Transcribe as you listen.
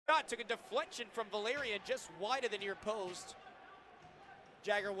Took a deflection from Valerian just wide of the near post.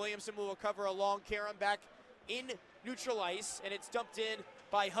 Jagger Williamson will recover a long carom back in neutral ice, and it's dumped in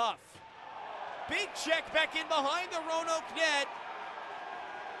by Huff. Big check back in behind the Roanoke net.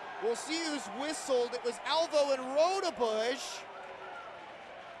 We'll see who's whistled. It was Alvo and Roudebush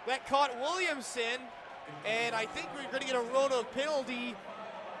that caught Williamson, and I think we're going to get a Roanoke penalty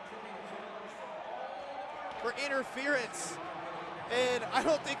for interference. And I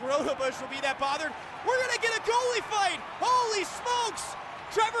don't think Roudebush will be that bothered. We're going to get a goalie fight. Holy smokes!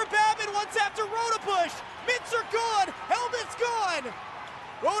 Trevor Babin wants after Roudebush. Mitts are gone. Helmet's gone.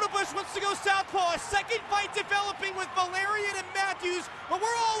 Roudebush wants to go southpaw. A second fight developing with Valerian and Matthews, but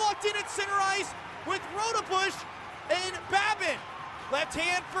we're all locked in at center ice with Roudebush and Babin. Left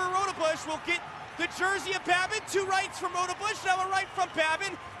hand for Roudebush will get the jersey of Babin. Two rights from Roudebush, now a right from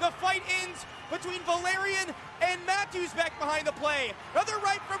Babin. The fight ends between Valerian and Matthews back behind the play. Another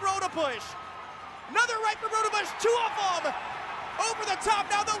right from Roudebush. Another right from Roudebush, two of them. Over the top,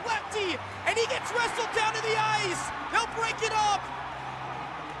 now the lefty, and he gets wrestled down to the ice. They'll break it up.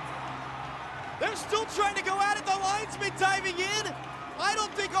 They're still trying to go at it, the linesman diving in. I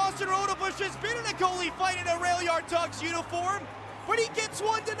don't think Austyn Roudebush has been in a goalie fight in a Rail Yard Dawgs uniform, but he gets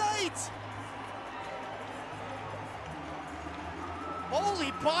one tonight.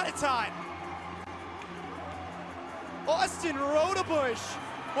 Holy Bonaton. Austyn Roudebush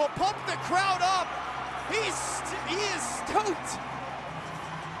will pump the crowd up. He is stoked.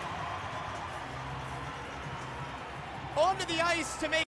 Onto the ice to make